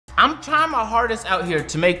I'm trying my hardest out here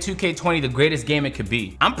to make 2K20 the greatest game it could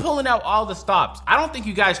be. I'm pulling out all the stops. I don't think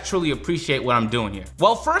you guys truly appreciate what I'm doing here.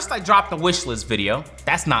 Well, first I dropped a wishlist video.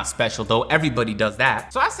 That's not special though, everybody does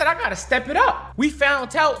that. So I said I gotta step it up. We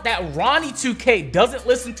found out that Ronnie 2K doesn't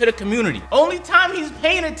listen to the community. Only time he's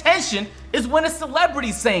paying attention is when a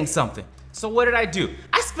celebrity's saying something. So what did I do?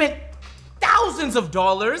 I spent thousands of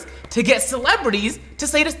dollars to get celebrities to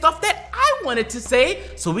say the stuff that I wanted to say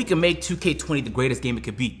so we can make 2K20 the greatest game it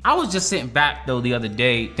could be. I was just sitting back though the other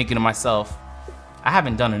day thinking to myself, I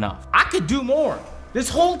haven't done enough. I could do more. This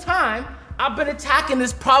whole time, I've been attacking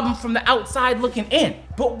this problem from the outside looking in.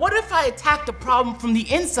 But what if I attack the problem from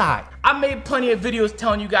the inside? I made plenty of videos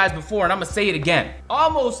telling you guys before and I'm gonna say it again.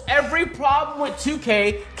 Almost every problem with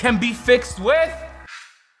 2K can be fixed with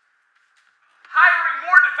hiring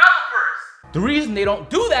more developers. The reason they don't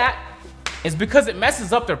do that is because it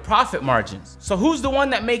messes up their profit margins. So who's the one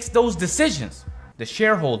that makes those decisions? The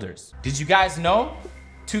shareholders. Did you guys know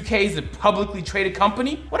 2K is a publicly traded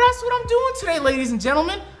company? Well, that's what I'm doing today, ladies and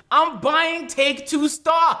gentlemen. I'm buying Take-Two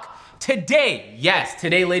stock. Today, yes,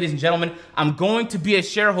 today, ladies and gentlemen, I'm going to be a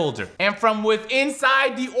shareholder. And from within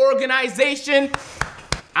inside the organization,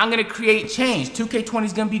 I'm gonna create change. 2K20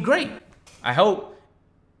 is gonna be great. I hope,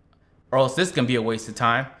 or else this is gonna be a waste of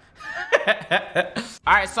time.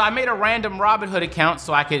 All right, so I made a random Robinhood account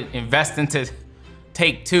so I could invest into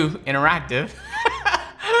Take-Two Interactive.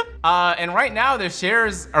 And right now their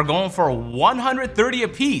shares are going for 130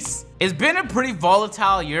 apiece. It's been a pretty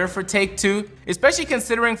volatile year for Take-Two, especially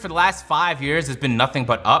considering for the last 5 years it's been nothing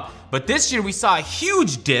but up. But this year we saw a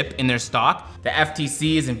huge dip in their stock. The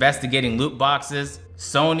FTC is investigating loot boxes.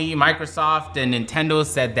 Sony, Microsoft, and Nintendo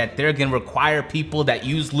said that they're gonna require people that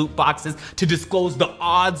use loot boxes to disclose the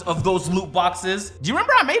odds of those loot boxes. Do you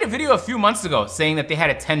remember I made a video a few months ago saying that they had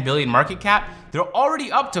a 10 billion market cap? They're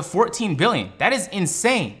already up to 14 billion. That is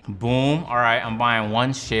insane. Boom, all right, I'm buying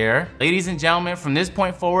 1 share. Ladies and gentlemen, from this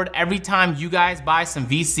point forward, every time you guys buy some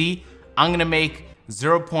VC, I'm gonna make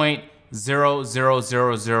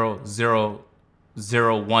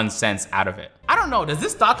 0.0000001 cents out of it. I don't know, does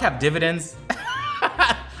this stock have dividends?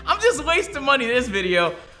 I'm just wasting money in this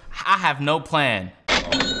video. I have no plan.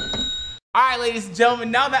 All right, ladies and gentlemen,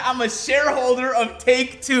 now that I'm a shareholder of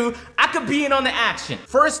Take-Two, I could be in on the action.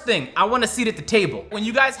 First thing, I want a seat at the table. When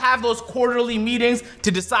you guys have those quarterly meetings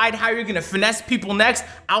to decide how you're gonna finesse people next,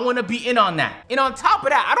 I wanna be in on that. And on top of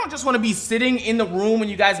that, I don't just wanna be sitting in the room when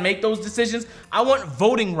you guys make those decisions. I want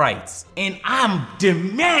voting rights, and I'm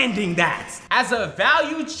demanding that. As a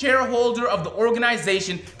valued shareholder of the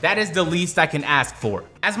organization, that is the least I can ask for.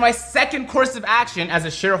 As my second course of action as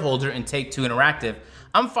a shareholder in Take-Two Interactive,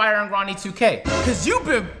 I'm firing Ronnie 2K. Cause you've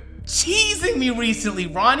been cheesing me recently,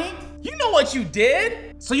 Ronnie. You know what you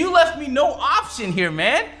did? So you left me no option here,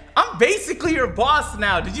 man. I'm basically your boss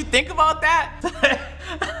now. Did you think about that?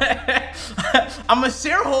 I'm a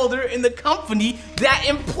shareholder in the company that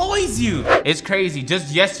employs you. It's crazy,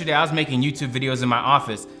 just yesterday I was making YouTube videos in my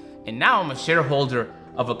office, and now I'm a shareholder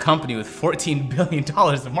of a company with $14 billion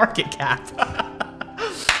of market cap.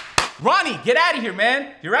 Ronnie, get out of here,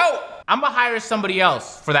 man. You're out. I'm gonna hire somebody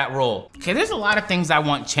else for that role. Okay, there's a lot of things I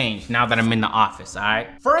want changed now that I'm in the office, all right?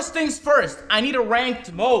 First things first, I need a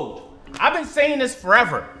ranked mode. I've been saying this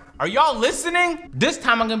forever. Are y'all listening? This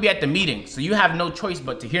time I'm gonna be at the meeting, so you have no choice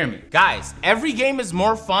but to hear me. Guys, every game is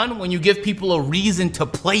more fun when you give people a reason to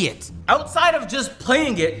play it. Outside of just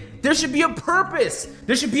playing it, there should be a purpose.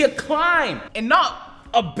 There should be a climb, and not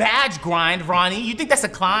a badge grind, Ronnie. You think that's a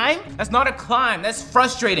climb? That's not a climb, that's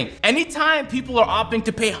frustrating. Anytime people are opting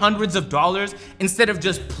to pay hundreds of dollars instead of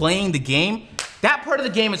just playing the game, that part of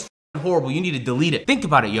the game is horrible. You need to delete it. Think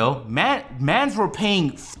about it, yo. Mans were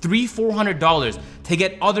paying $300-400 to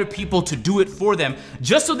get other people to do it for them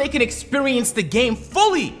just so they can experience the game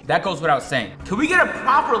fully. That goes without saying. Can we get a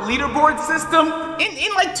proper leaderboard system?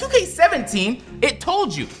 In like 2K17, it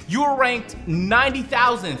told you were ranked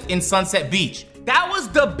 90,000th in Sunset Beach. That was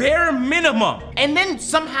the bare minimum. And then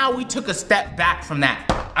somehow we took a step back from that.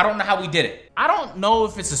 I don't know how we did it. I don't know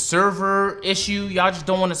if it's a server issue. Y'all just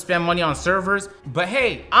don't want to spend money on servers. But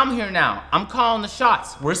hey, I'm here now. I'm calling the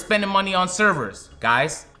shots. We're spending money on servers,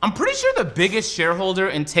 guys. I'm pretty sure the biggest shareholder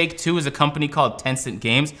in Take-Two is a company called Tencent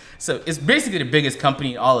Games. So it's basically the biggest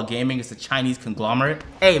company in all of gaming. It's a Chinese conglomerate.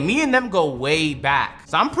 Hey, me and them go way back.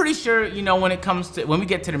 So I'm pretty sure, you know, when we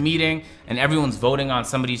get to the meeting and everyone's voting on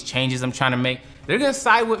some of these changes I'm trying to make, they're gonna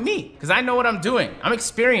side with me because I know what I'm doing. I'm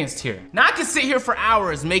experienced here. Now I can sit here for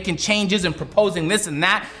hours making changes and proposing this and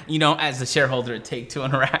that, you know, as a shareholder at Take-Two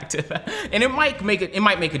Interactive. And it might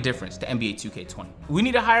make a difference to NBA 2K20. We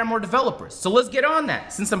need to hire more developers. So let's get on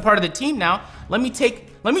that. Since I'm part of the team now, let me take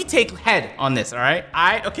head on this, all right?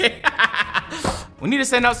 Okay. We need to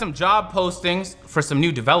send out some job postings for some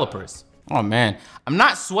new developers. Oh man, I'm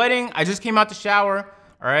not sweating. I just came out the shower,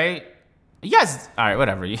 all right? Yes, all right,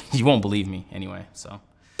 whatever. You won't believe me anyway, so.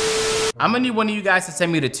 I'm gonna need one of you guys to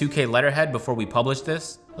send me the 2K letterhead before we publish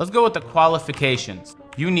this. Let's go with the qualifications.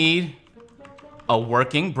 You need a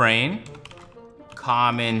working brain,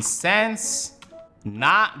 common sense,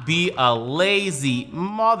 not be a lazy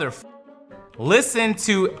motherfucker. Listen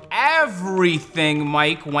to everything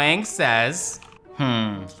Mike Wang says.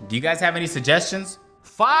 Do you guys have any suggestions?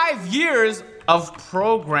 5 years of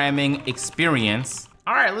programming experience.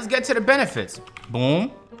 All right, let's get to the benefits.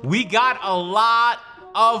 Boom. We got a lot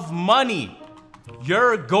of money.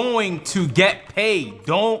 You're going to get paid.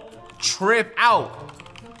 Don't trip out.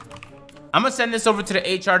 I'm gonna send this over to the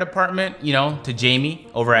HR department, you know, to Jamie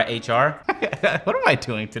over at HR. What am I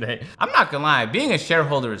doing today? I'm not gonna lie, being a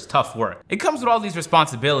shareholder is tough work. It comes with all these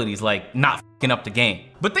responsibilities like not f***ing up the game.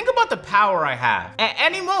 But think about the power I have. At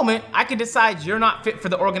any moment, I could decide you're not fit for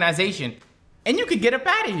the organization and you could get up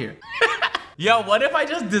out of here. Yo, what if I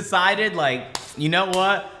just decided like, you know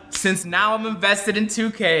what? Since now I'm invested in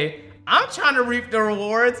 2K, I'm trying to reap the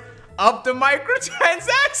rewards of the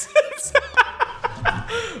microtransactions.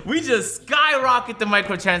 We just skyrocket the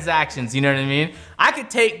microtransactions, you know what I mean? I could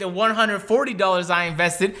take the $140 I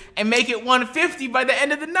invested and make it $150 by the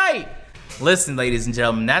end of the night. Listen, ladies and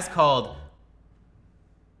gentlemen, that's called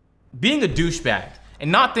being a douchebag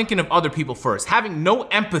and not thinking of other people first, having no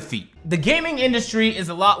empathy. The gaming industry is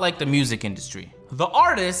a lot like the music industry. The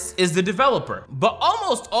artist is the developer, but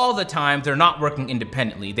almost all the time they're not working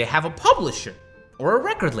independently. They have a publisher or a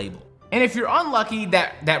record label. And if you're unlucky,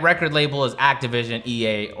 that record label is Activision,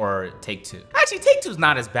 EA, or Take-Two. Actually, Take-Two's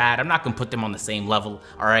not as bad. I'm not gonna put them on the same level.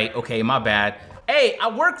 All right, okay, my bad. Hey, I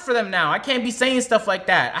work for them now. I can't be saying stuff like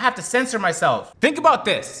that. I have to censor myself. Think about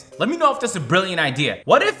this. Let me know if this is a brilliant idea.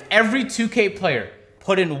 What if every 2K player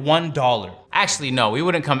put in $1? Actually, no, we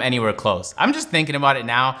wouldn't come anywhere close. I'm just thinking about it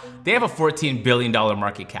now. They have a $14 billion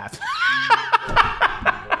market cap.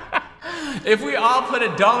 If we all put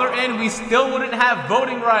 $1 in, we still wouldn't have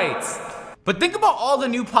voting rights. But think about all the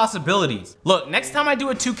new possibilities. Look, next time I do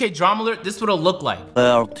a 2K drama alert, this is what it'll look like.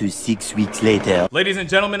 4 to 6 weeks later. Ladies and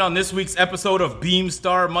gentlemen, on this week's episode of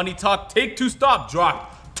Beamstar Money Talk, Take-Two Stop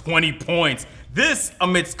dropped 20 points. This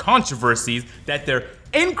amidst controversies that they're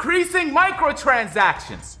increasing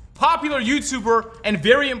microtransactions. Popular YouTuber and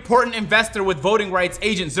very important investor with voting rights,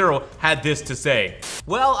 Agent Zero, had this to say.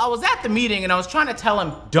 Well, I was at the meeting and I was trying to tell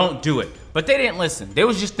him, don't do it. But they didn't listen. They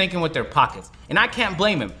was just thinking with their pockets. And I can't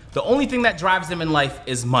blame him. The only thing that drives them in life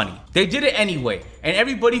is money. They did it anyway, and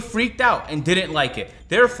everybody freaked out and didn't like it.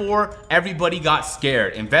 Therefore, everybody got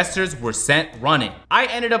scared. Investors were sent running. I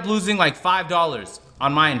ended up losing like $5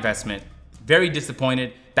 on my investment. Very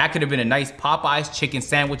disappointed. That could have been a nice Popeyes chicken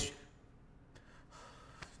sandwich.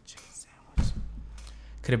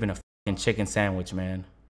 Could have been a f***ing chicken sandwich, man.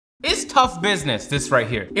 It's tough business, this right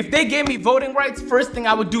here. If they gave me voting rights, first thing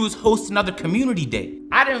I would do is host another community day.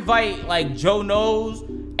 I'd invite like Joe Knows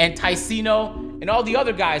and Ticino and all the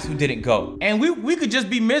other guys who didn't go. And we could just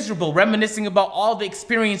be miserable reminiscing about all the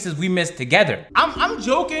experiences we missed together. I'm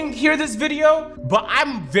joking here this video, but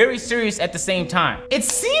I'm very serious at the same time. It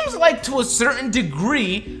seems like to a certain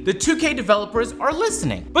degree, the 2K developers are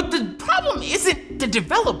listening. But the problem isn't the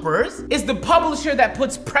developers, it's the publisher that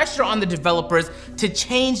puts pressure on the developers to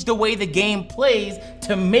change the way the game plays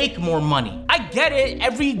to make more money. I get it,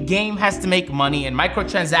 every game has to make money and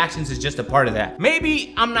microtransactions is just a part of that.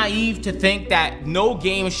 Maybe I'm naive to think that no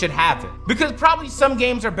game should have it, because probably some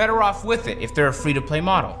games are better off with it if they're a free-to-play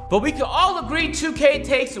model. But we can all agree 2K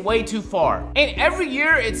takes it way too far. And every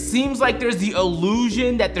year it seems like there's the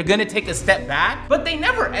illusion that they're gonna take a step back, but they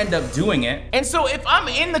never end up doing it. And so if I'm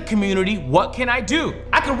in the community, what can I do?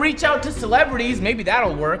 I can reach out to celebrities, maybe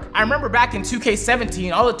that'll work. I remember back in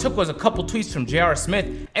 2K17, all it took was a couple tweets from J.R. Smith,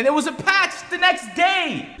 and there was a patch the next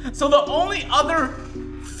day. So the only other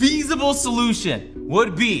feasible solution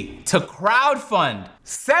would be to crowdfund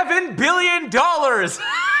 $7 billion.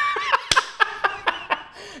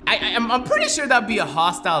 I'm pretty sure that'd be a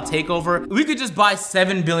hostile takeover. We could just buy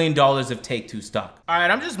 $7 billion of Take-Two stock. All right,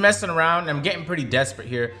 I'm just messing around. I'm getting pretty desperate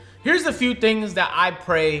here. Here's a few things that I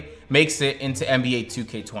pray makes it into NBA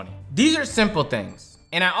 2K20. These are simple things,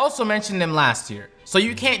 and I also mentioned them last year. So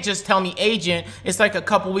you can't just tell me, Agent, it's like a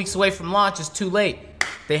couple weeks away from launch, it's too late.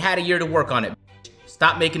 They had a year to work on it.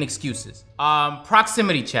 Stop making excuses.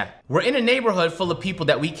 Proximity chat. We're in a neighborhood full of people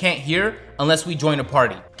that we can't hear unless we join a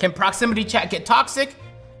party. Can proximity chat get toxic?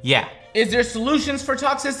 Yeah. Is there solutions for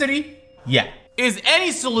toxicity? Yeah. Is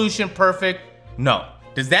any solution perfect? No.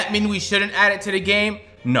 Does that mean we shouldn't add it to the game?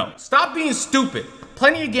 No. Stop being stupid.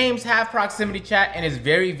 Plenty of games have proximity chat and it's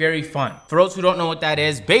very, very fun. For those who don't know what that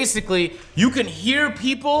is, basically, you can hear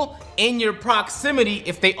people in your proximity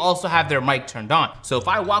if they also have their mic turned on. So if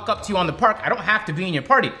I walk up to you on the park, I don't have to be in your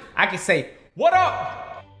party. I can say, "What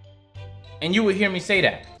up?" And you would hear me say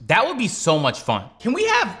that. That would be so much fun. Can we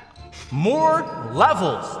have more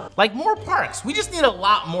levels, like more parks? We just need a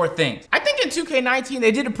lot more things. I think in 2K19,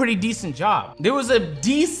 they did a pretty decent job. There was a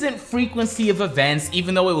decent frequency of events,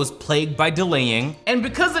 even though it was plagued by delaying. And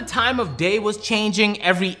because the time of day was changing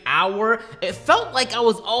every hour, it felt like I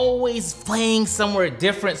was always playing somewhere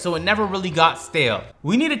different, so it never really got stale.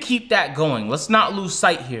 We need to keep that going. Let's not lose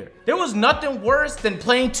sight here. There was nothing worse than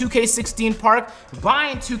playing 2K16 Park,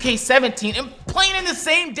 buying 2K17, and playing in the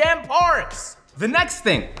same damn parks. The next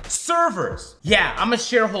thing, servers. Yeah, I'm a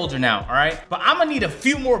shareholder now, all right? But I'm gonna need a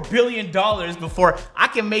few more $1 billion before I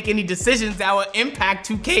can make any decisions that will impact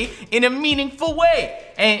 2K in a meaningful way.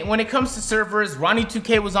 And when it comes to servers, Ronnie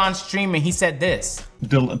 2K was on stream and he said this.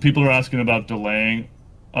 People are asking about delaying.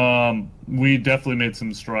 We definitely made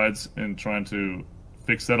some strides in trying to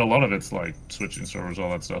fix that. A lot of it's like switching servers, all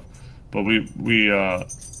that stuff. But we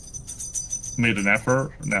made an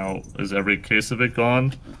effort. Now, is every case of it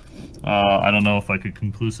gone? I don't know if I could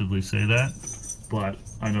conclusively say that, but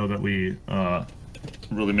I know that we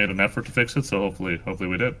really made an effort to fix it, so hopefully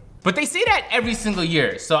we did. But they say that every single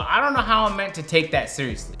year, so I don't know how I'm meant to take that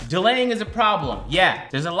seriously. Delaying is a problem, yeah.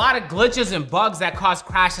 There's a lot of glitches and bugs that cause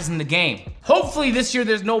crashes in the game. Hopefully this year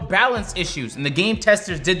there's no balance issues and the game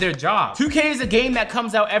testers did their job. 2K is a game that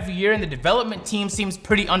comes out every year and the development team seems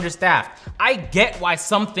pretty understaffed. I get why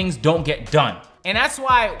some things don't get done. And that's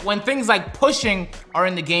why when things like pushing are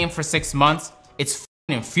in the game for 6 months, it's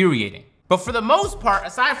f***ing infuriating. But for the most part,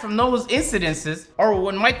 aside from those incidences, or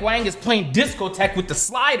when Mike Wang is playing discotheque with the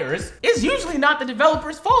sliders, it's usually not the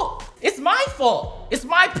developer's fault. It's my fault. It's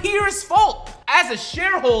my peers' fault. As a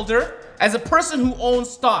shareholder, as a person who owns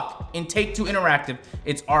stock in Take-Two Interactive,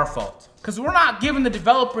 it's our fault. Because we're not giving the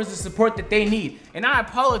developers the support that they need. And I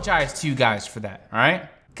apologize to you guys for that, all right?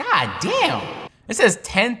 God damn. It says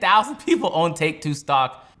 10,000 people own Take-Two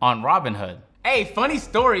stock on Robinhood. Hey, funny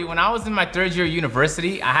story, when I was in my 3rd year of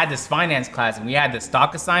university, I had this finance class and we had this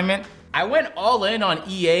stock assignment. I went all in on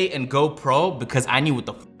EA and GoPro because I knew what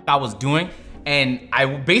the f I was doing, and I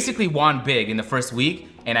basically won big in the first week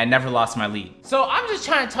and I never lost my lead. So I'm just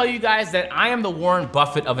trying to tell you guys that I am the Warren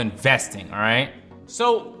Buffett of investing, all right?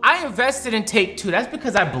 So I invested in Take-Two, that's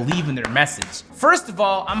because I believe in their message. First of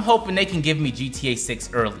all, I'm hoping they can give me GTA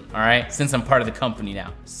 6 early, all right? Since I'm part of the company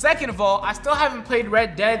now. Second of all, I still haven't played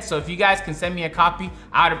Red Dead, so if you guys can send me a copy,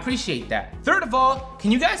 I'd appreciate that. Third of all,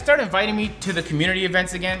 can you guys start inviting me to the community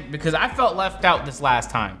events again? Because I felt left out this last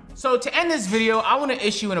time. So to end this video, I wanna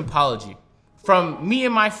issue an apology. From me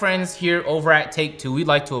and my friends here over at Take-Two, we'd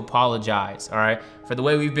like to apologize, all right? For the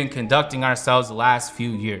way we've been conducting ourselves the last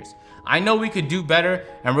few years. I know we could do better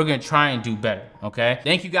and we're gonna try and do better, okay?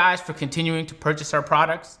 Thank you guys for continuing to purchase our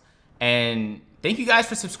products, and thank you guys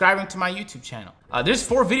for subscribing to my YouTube channel. There's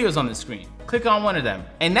 4 videos on the screen. Click on one of them.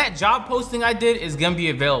 And that job posting I did is gonna be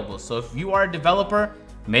available. So if you are a developer,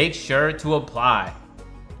 make sure to apply.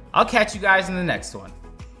 I'll catch you guys in the next one.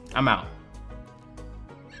 I'm out.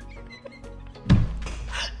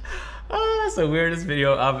 That's the weirdest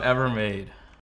video I've ever made.